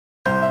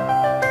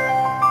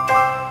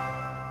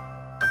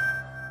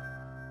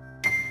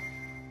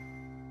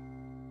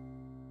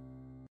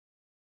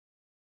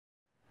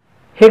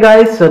Hey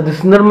guys, so this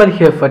is Normal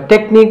here for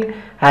Technique,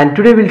 and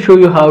today we'll show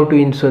you how to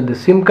insert the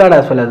SIM card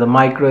as well as the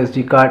micro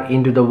SD card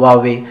into the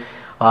Huawei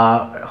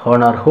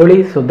Honor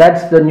Holly. So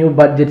that's the new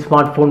budget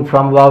smartphone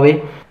from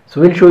Huawei.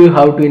 So we'll show you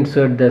how to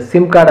insert the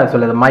SIM card as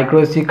well as the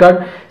micro SD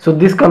card. So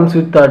this comes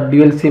with a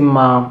dual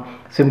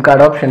SIM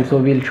card option, so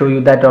we'll show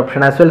you that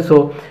option as well.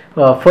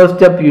 So first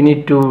step, you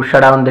need to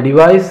shut down the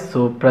device.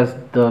 So press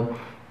the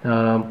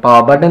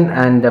power button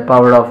and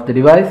power off the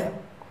device.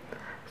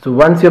 So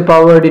once you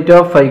powered it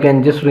off, you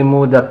can just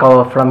remove the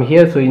cover from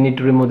here. So you need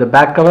to remove the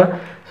back cover.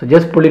 So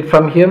just pull it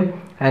from here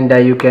and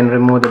you can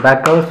remove the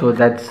back cover. So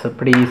that's a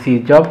pretty easy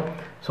job.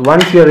 So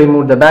once you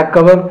remove the back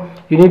cover,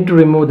 you need to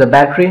remove the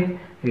battery.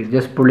 You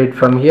just pull it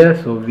from here.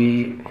 So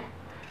we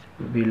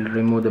will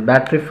remove the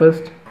battery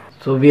first.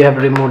 So we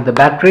have removed the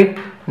battery.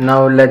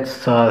 Now let's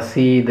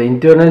see the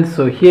internals.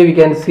 So here we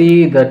can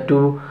see the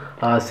two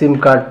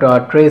SIM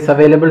card trays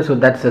available. So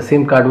that's the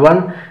SIM card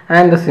 1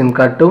 and the SIM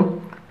card 2.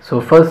 So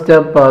first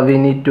up, we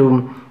need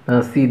to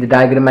see the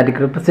diagrammatic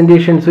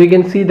representation. So you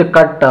can see the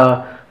cut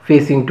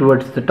facing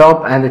towards the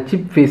top and the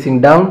chip facing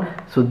down.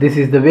 So this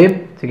is the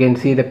way. So you can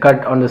see the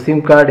cut on the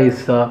SIM card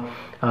is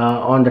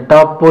on the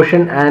top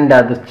portion and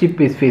the chip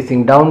is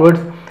facing downwards.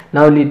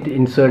 Now let's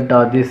insert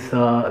this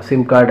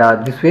SIM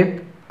card this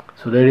way.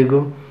 So there you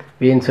go.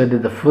 We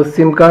inserted the first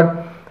SIM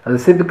card. The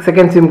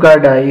second SIM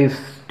card is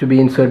to be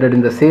inserted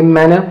in the same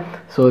manner.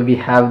 So we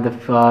have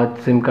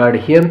the SIM card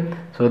here.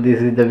 So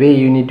this is the way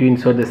you need to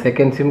insert the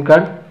second SIM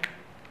card.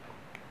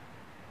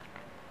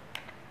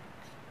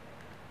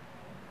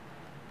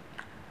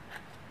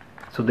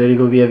 So there you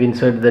go, we have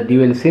inserted the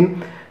dual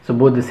SIM. So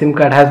both the SIM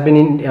card has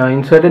been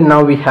inserted.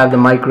 Now we have the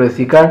micro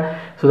SD card.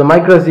 So the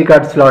micro SD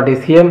card slot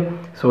is here.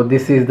 So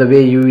this is the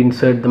way you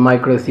insert the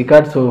micro SD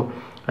card. So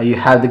you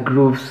have the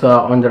grooves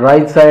on the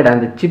right side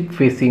and the chip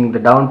facing the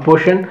down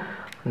portion.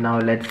 Now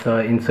let's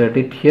insert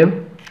it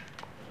here.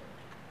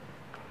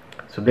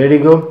 So there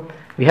you go.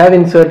 We have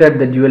inserted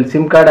the dual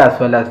SIM card as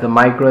well as the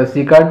micro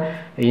SD card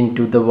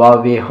into the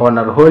Huawei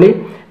Honor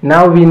Holly.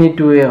 Now we need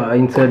to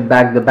insert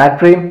back the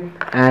battery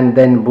and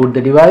then boot the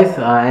device,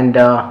 and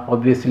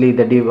obviously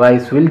the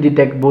device will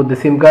detect both the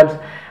SIM cards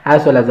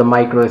as well as the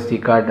micro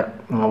SD card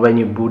when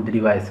you boot the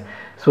device.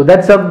 So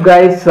that's up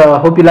guys.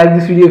 Hope you like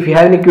this video. If you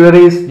have any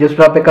queries, just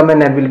drop a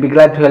comment and we'll be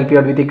glad to help you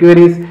out with your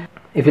queries.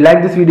 If you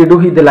like this video, do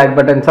hit the like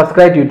button,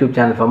 subscribe to YouTube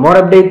channel for more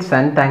updates,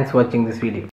 and thanks for watching this video.